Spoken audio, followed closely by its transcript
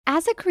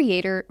As a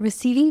creator,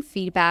 receiving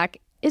feedback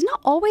is not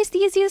always the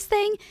easiest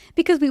thing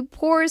because we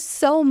pour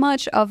so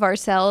much of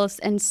ourselves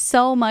and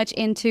so much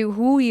into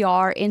who we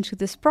are into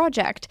this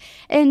project.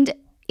 And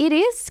it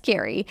is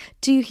scary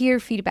to hear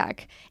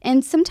feedback.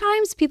 And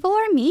sometimes people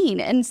are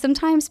mean and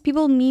sometimes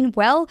people mean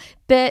well,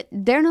 but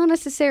they're not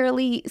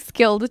necessarily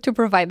skilled to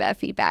provide that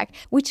feedback,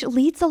 which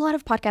leads a lot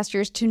of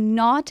podcasters to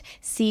not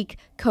seek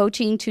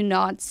coaching, to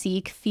not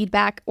seek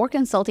feedback or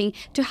consulting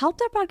to help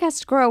their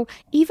podcast grow,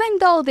 even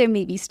though they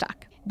may be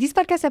stuck. This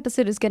podcast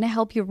episode is going to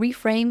help you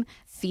reframe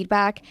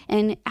feedback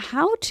and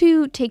how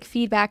to take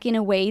feedback in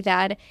a way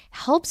that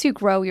helps you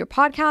grow your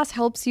podcast,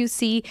 helps you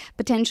see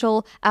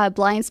potential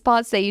blind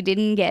spots that you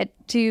didn't get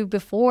to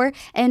before,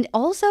 and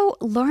also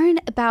learn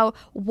about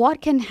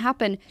what can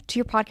happen to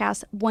your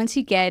podcast once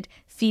you get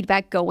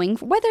feedback going,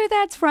 whether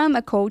that's from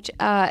a coach,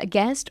 a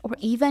guest, or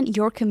even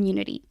your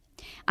community.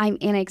 I'm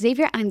Anna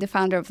Xavier. I'm the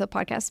founder of The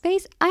Podcast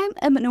Space. I'm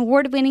an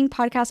award-winning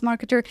podcast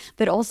marketer,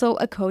 but also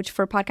a coach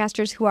for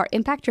podcasters who are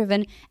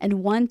impact-driven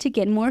and want to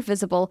get more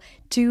visible,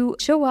 to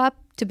show up,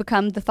 to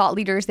become the thought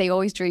leaders they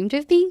always dreamed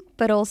of being,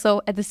 but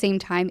also at the same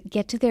time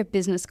get to their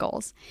business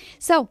goals.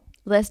 So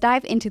let's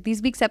dive into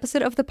this week's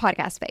episode of The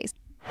Podcast Space.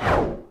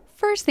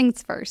 First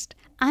things first,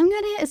 I'm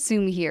going to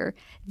assume here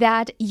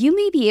that you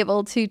may be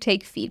able to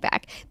take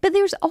feedback, but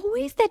there's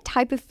always that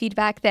type of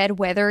feedback that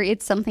whether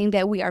it's something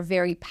that we are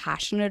very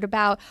passionate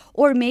about,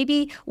 or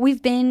maybe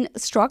we've been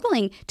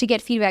struggling to get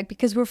feedback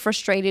because we're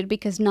frustrated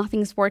because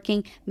nothing's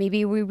working.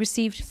 Maybe we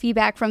received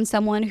feedback from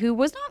someone who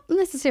was not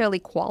necessarily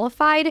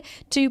qualified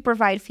to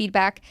provide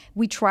feedback.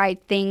 We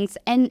tried things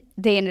and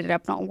they ended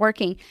up not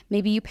working.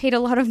 Maybe you paid a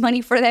lot of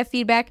money for that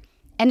feedback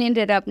and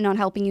ended up not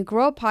helping you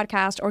grow a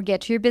podcast or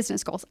get to your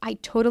business goals. I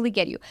totally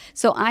get you.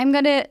 So I'm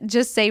going to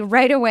just say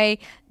right away,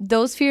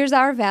 those fears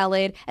are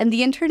valid, and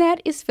the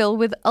internet is filled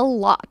with a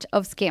lot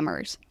of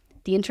scammers.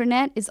 The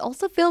internet is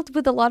also filled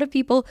with a lot of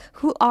people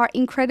who are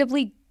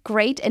incredibly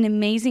great and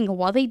amazing at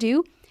what they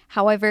do.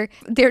 However,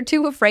 they're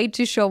too afraid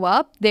to show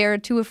up. They're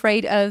too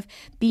afraid of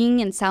being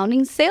and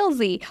sounding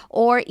salesy,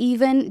 or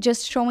even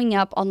just showing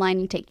up online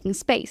and taking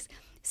space.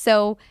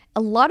 So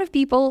a lot of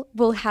people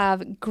will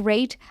have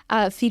great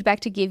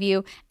feedback to give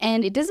you.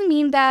 And it doesn't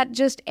mean that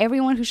just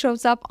everyone who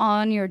shows up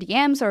on your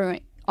DMs or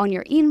on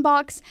your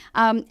inbox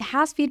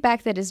has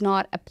feedback that is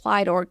not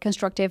applied or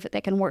constructive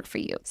that can work for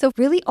you. So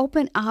really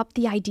open up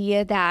the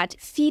idea that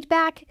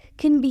feedback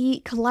can be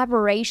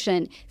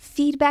collaboration.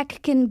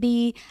 Feedback can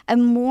be a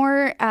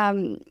more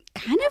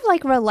kind of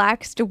like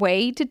relaxed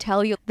way to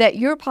tell you that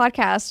your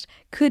podcast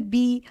could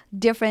be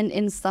different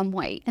in some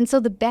way. And so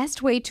the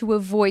best way to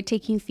avoid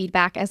taking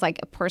feedback as like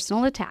a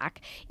personal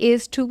attack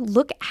is to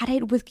look at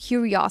it with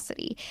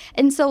curiosity.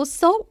 And so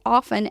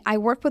often I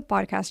work with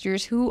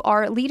podcasters who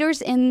are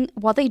leaders in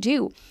what they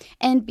do.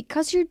 And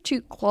because you're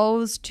too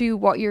close to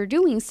what you're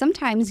doing,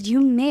 sometimes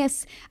you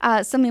miss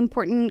some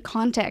important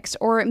context,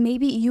 or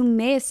maybe you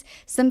miss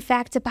some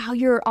facts about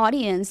your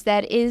audience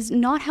that is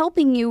not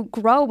helping you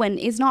grow and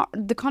is not,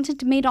 the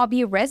content may not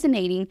be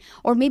resonating,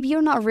 or maybe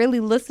you're not really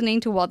listening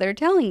to what they're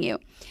telling you.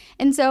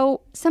 And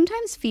so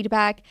sometimes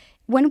feedback,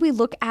 when we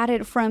look at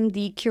it from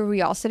the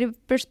curiosity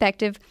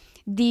perspective,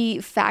 the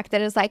fact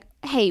that it's like,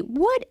 hey,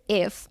 what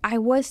if I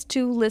was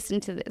to listen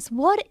to this?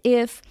 What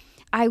if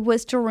I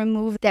was to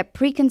remove that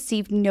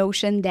preconceived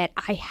notion that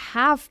I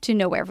have to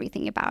know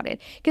everything about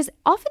it? Because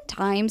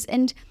oftentimes,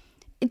 and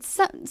it's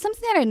something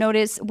that I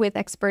notice with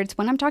experts,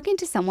 when I'm talking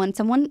to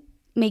someone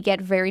may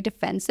get very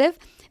defensive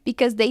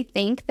because they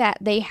think that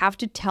they have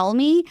to tell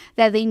me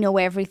that they know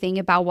everything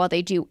about what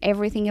they do,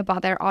 everything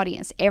about their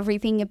audience,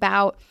 everything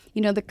about,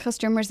 the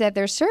customers that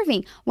they're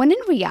serving, when in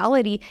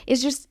reality,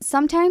 it's just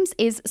sometimes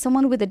is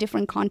someone with a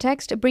different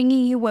context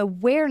bringing you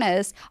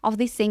awareness of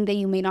this thing that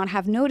you may not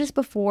have noticed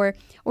before,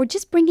 or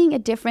just bringing a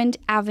different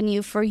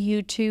avenue for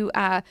you to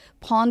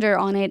ponder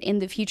on it in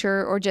the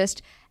future, or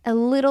just a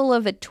little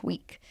of a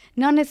tweak.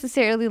 Not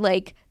necessarily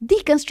like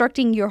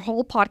deconstructing your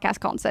whole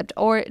podcast concept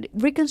or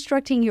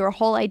reconstructing your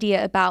whole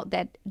idea about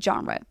that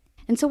genre.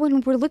 And so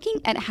when we're looking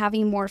at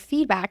having more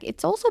feedback,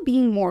 it's also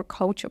being more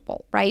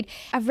coachable, right?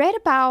 I've read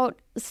about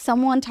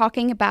someone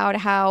talking about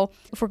how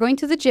if we're going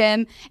to the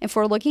gym, if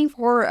we're looking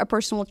for a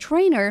personal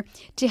trainer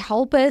to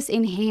help us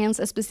enhance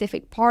a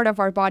specific part of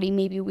our body,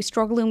 maybe we're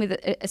struggling with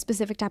a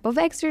specific type of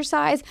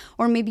exercise,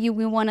 or maybe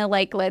we want to,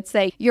 like, let's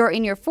say you're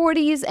in your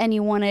 40s and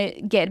you want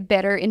to get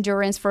better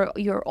endurance for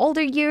your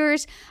older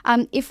years.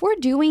 If we're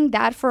doing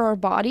that for our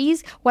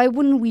bodies, why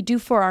wouldn't we do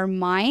for our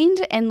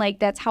mind? And like,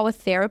 that's how a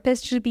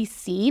therapist should be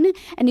seen.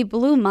 And it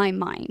blew my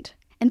mind.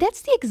 And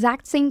that's the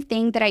exact same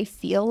thing that I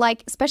feel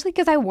like, especially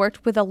because I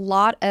worked with a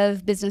lot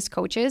of business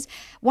coaches.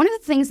 One of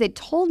the things they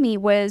told me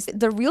was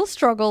the real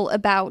struggle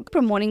about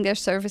promoting their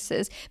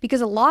services,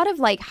 because a lot of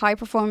like high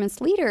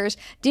performance leaders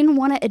didn't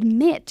want to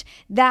admit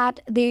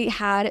that they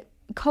had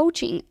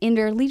coaching in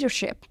their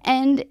leadership.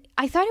 And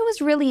I thought it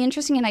was really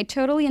interesting and I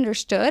totally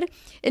understood.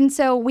 And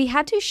so we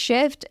had to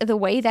shift the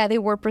way that they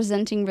were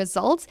presenting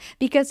results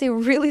because they were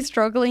really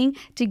struggling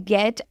to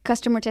get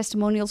customer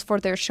testimonials for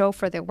their show,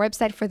 for their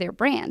website, for their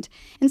brand.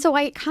 And so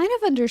I kind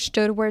of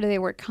understood where they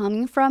were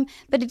coming from,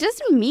 but it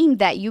doesn't mean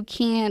that you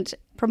can't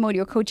promote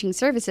your coaching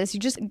services. You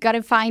just got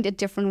to find a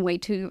different way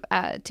to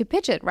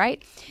pitch it,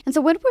 right? And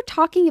so when we're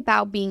talking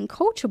about being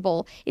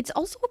coachable, it's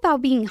also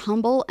about being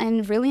humble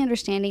and really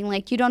understanding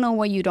like you don't know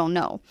what you don't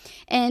know.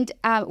 And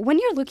when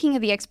you're looking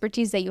at the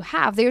expertise that you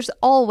have, there's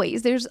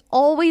always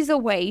a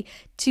way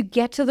to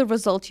get to the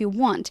result you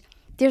want.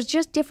 There's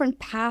just different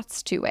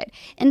paths to it.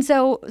 And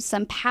so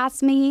some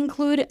paths may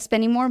include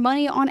spending more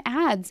money on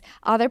ads.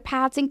 Other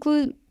paths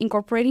include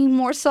incorporating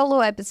more solo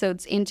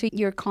episodes into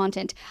your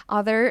content.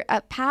 Other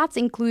paths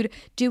include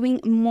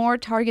doing more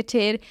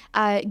targeted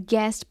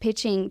guest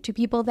pitching to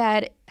people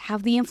that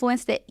have the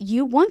influence that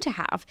you want to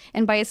have,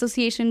 and by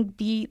association,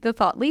 be the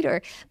thought leader.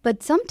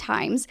 But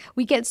sometimes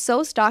we get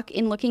so stuck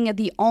in looking at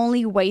the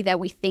only way that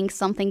we think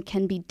something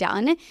can be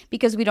done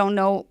because we don't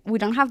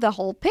have the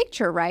whole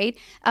picture, right?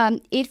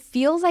 It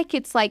feels like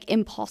it's like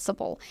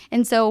impossible.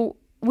 And so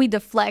we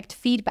deflect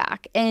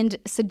feedback and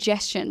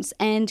suggestions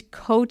and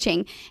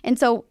coaching. And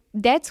so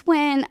that's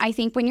when I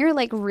think when you're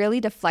like really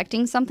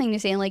deflecting something, you're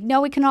saying like,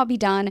 no, it cannot be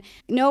done.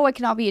 No, it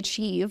cannot be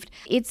achieved.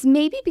 It's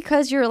maybe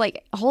because you're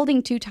like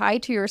holding too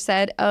tight to your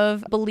set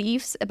of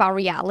beliefs about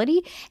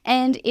reality.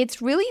 And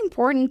it's really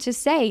important to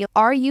say,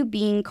 are you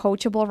being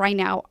coachable right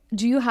now?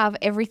 Do you have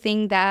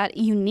everything that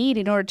you need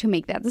in order to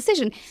make that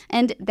decision?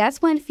 And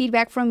that's when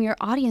feedback from your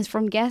audience,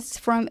 from guests,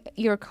 from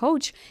your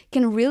coach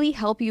can really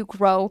help you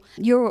grow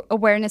your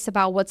awareness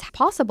about what's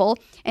possible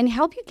and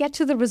help you get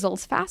to the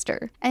results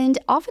faster. And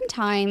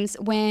oftentimes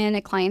when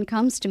a client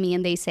comes to me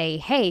and they say,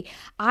 hey,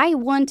 I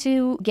want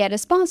to get a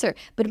sponsor,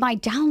 but my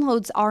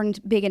downloads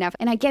aren't big enough.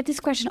 And I get this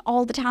question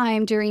all the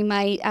time during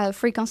my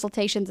free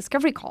consultation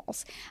discovery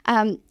calls.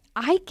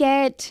 I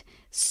get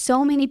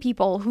so many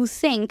people who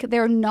think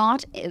they're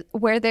not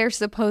where they're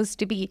supposed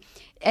to be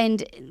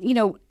and,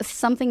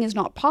 something is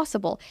not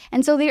possible.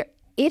 And so they're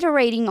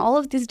iterating all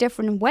of these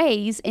different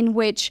ways in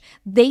which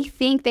they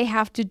think they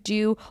have to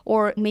do,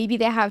 or maybe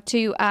they have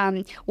to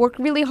work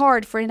really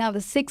hard for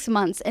another 6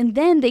 months, and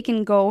then they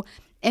can go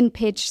and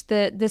pitch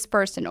this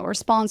person or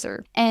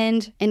sponsor.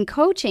 And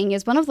coaching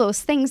is one of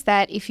those things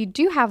that if you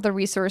do have the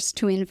resource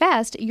to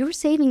invest, you're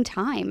saving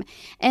time.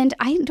 And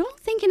I don't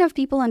think enough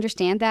people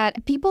understand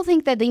that. People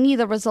think that they need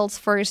the results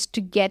first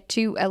to get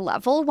to a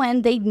level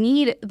when they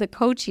need the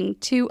coaching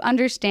to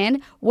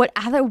understand what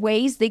other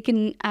ways they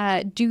can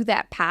do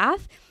that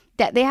path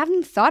that they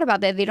haven't thought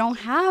about, that they don't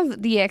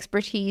have the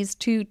expertise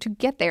to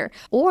get there.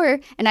 Or,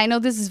 and I know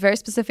this is very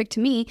specific to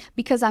me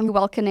because I'm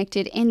well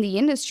connected in the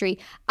industry,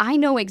 I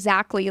know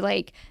exactly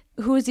like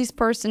who is this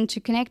person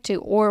to connect to,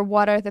 or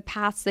what are the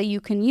paths that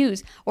you can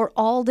use, or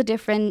all the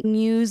different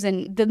news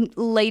and the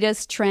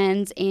latest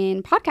trends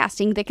in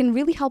podcasting that can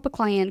really help a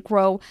client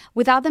grow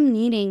without them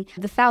needing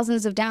the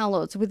thousands of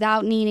downloads,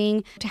 without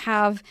needing to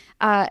have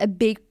a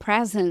big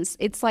presence.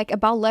 It's like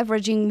about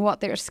leveraging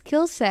what their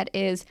skill set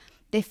is.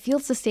 They feel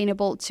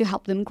sustainable to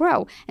help them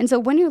grow. And so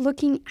when you're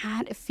looking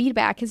at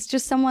feedback, it's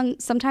just someone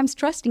sometimes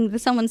trusting that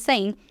someone's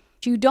saying,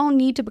 you don't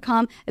need to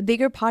become a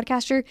bigger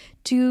podcaster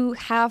to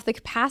have the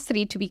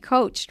capacity to be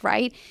coached,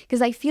 right?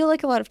 Because I feel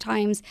like a lot of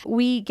times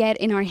we get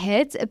in our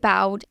heads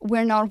about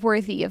we're not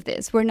worthy of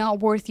this, we're not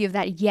worthy of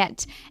that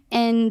yet.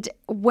 And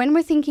when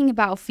we're thinking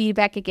about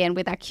feedback again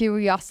with that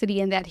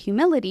curiosity and that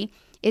humility,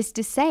 is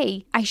to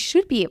say, I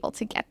should be able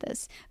to get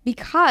this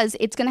because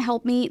it's going to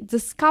help me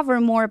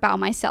discover more about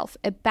myself,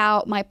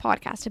 about my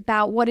podcast,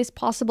 about what is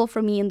possible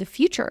for me in the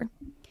future.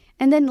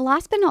 And then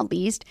last but not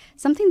least,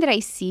 something that I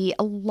see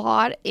a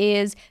lot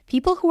is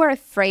people who are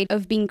afraid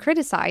of being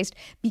criticized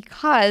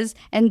because,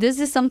 and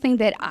this is something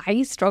that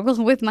I struggle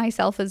with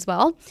myself as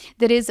well,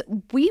 that is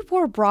we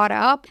were brought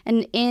up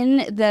and in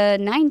the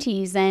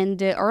 90s and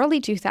the early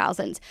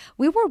 2000s,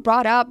 we were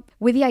brought up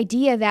with the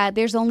idea that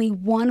there's only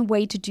one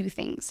way to do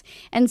things.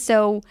 And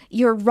so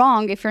you're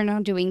wrong if you're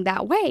not doing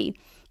that way.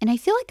 And I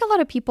feel like a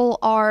lot of people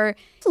are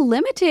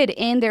limited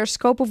in their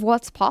scope of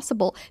what's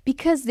possible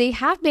because they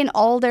have been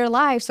all their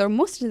lives or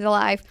most of their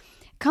life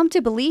come to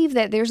believe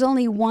that there's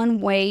only one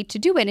way to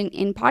do it.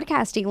 In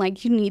podcasting,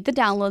 like you need the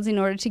downloads in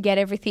order to get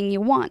everything you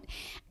want.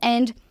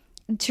 And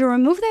to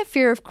remove that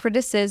fear of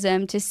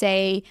criticism, to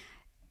say,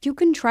 you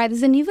can try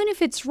this, and even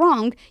if it's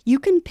wrong, you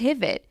can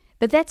pivot.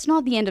 But that's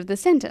not the end of the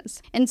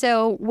sentence. And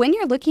so when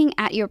you're looking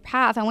at your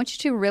path, I want you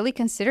to really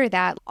consider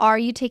that. Are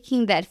you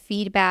taking that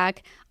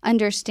feedback,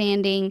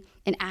 understanding,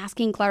 and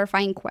asking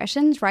clarifying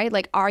questions, right?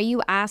 Like, are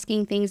you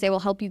asking things that will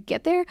help you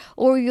get there?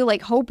 Or are you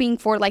like hoping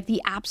for like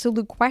the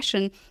absolute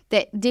question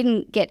that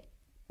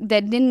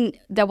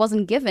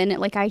wasn't given?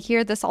 Like I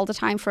hear this all the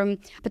time from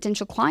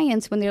potential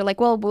clients when they're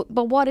like, well,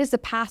 but what is the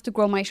path to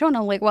grow my show? And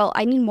I'm like, well,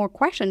 I need more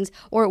questions,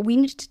 or we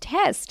need to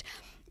test.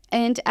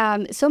 And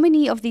so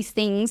many of these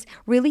things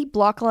really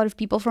block a lot of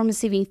people from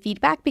receiving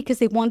feedback because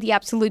they want the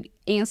absolute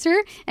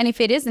answer. And if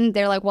it isn't,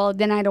 they're like, well,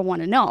 then I don't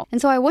want to know. And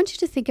so I want you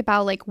to think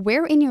about like,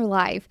 where in your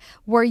life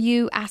were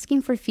you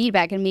asking for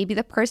feedback and maybe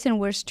the person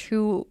was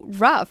too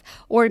rough,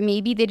 or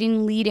maybe they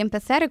didn't lead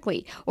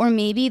empathetically, or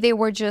maybe they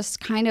were just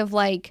kind of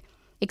like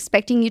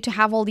expecting you to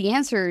have all the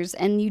answers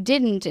and you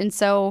didn't. And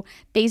so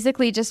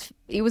basically just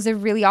it was a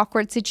really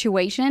awkward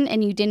situation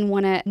and you didn't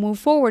want to move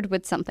forward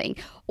with something.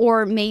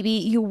 Or maybe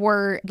you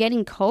were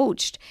getting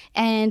coached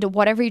and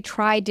whatever you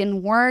tried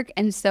didn't work.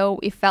 And so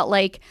it felt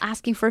like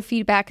asking for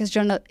feedback is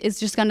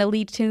just going to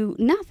lead to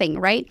nothing,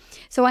 right?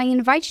 So I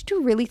invite you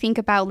to really think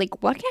about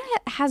like what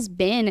has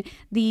been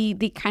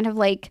the kind of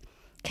like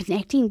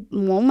connecting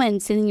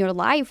moments in your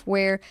life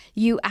where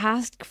you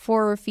asked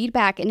for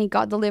feedback and it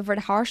got delivered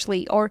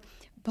harshly, or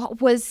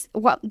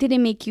what did it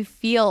make you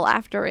feel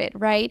after it,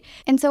 right?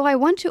 And so I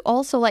want to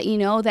also let you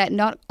know that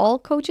not all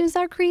coaches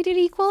are created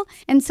equal.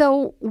 And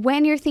so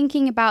when you're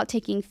thinking about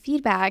taking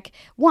feedback,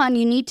 one,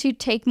 you need to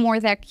take more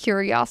that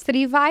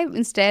curiosity vibe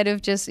instead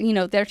of just,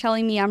 they're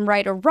telling me I'm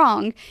right or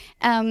wrong.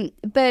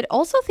 But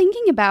also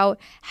thinking about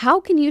how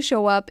can you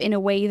show up in a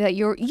way that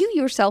you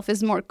yourself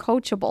is more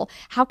coachable?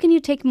 How can you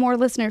take more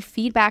listener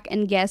feedback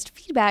and guest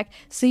feedback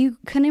so you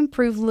can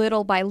improve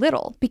little by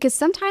little? Because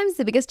sometimes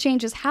the biggest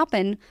changes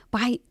happen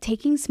by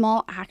taking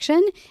small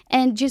action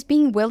and just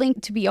being willing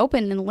to be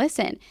open and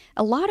listen.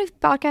 A lot of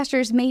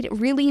podcasters made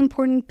really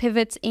important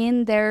pivots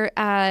in their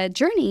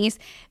journeys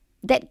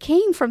that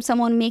came from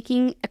someone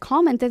making a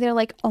comment that they're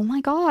like, oh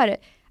my God,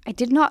 I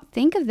did not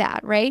think of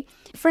that, right?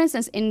 For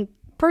instance,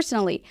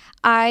 personally,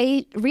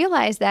 I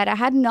realized that I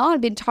had not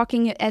been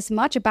talking as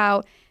much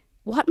about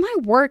what my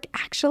work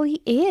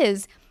actually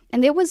is.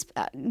 And it was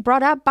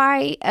brought up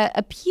by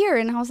a peer.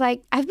 And I was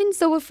like, I've been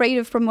so afraid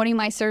of promoting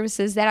my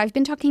services that I've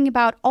been talking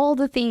about all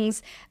the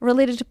things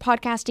related to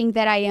podcasting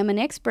that I am an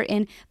expert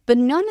in, but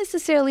not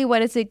necessarily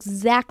what is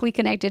exactly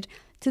connected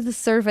to the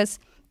service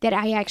that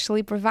I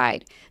actually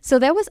provide. So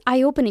that was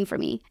eye-opening for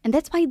me. And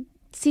that's why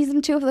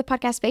Season 2 of the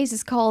podcast space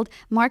is called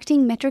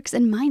Marketing, Metrics,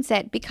 and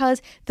Mindset,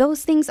 because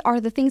those things are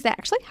the things that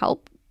actually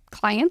help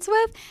clients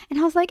with.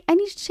 And I was like, I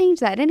need to change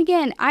that. And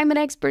again, I'm an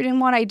expert in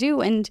what I do,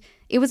 and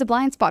it was a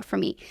blind spot for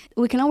me.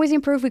 We can always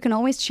improve, we can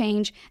always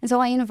change. And so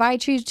I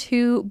invite you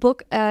to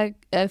book a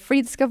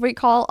free discovery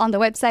call on the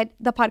website,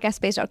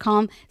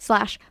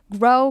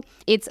 thepodcastspace.com/grow.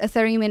 It's a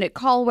 30-minute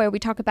call where we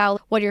talk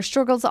about what your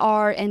struggles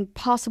are and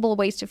possible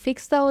ways to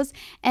fix those.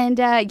 And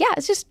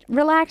it's just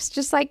relax,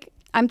 just like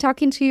I'm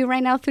talking to you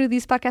right now through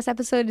these podcast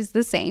episodes is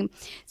the same.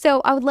 So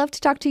I would love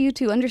to talk to you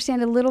to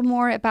understand a little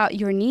more about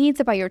your needs,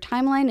 about your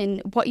timeline, and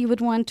what you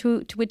would want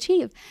to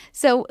achieve.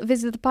 So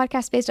visit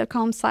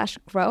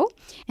thepodcastspace.com/grow.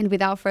 And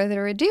without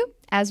further ado,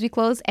 as we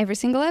close every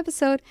single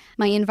episode,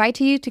 my invite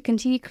to you to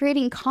continue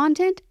creating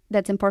content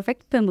that's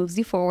imperfect but moves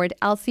you forward.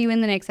 I'll see you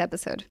in the next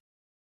episode.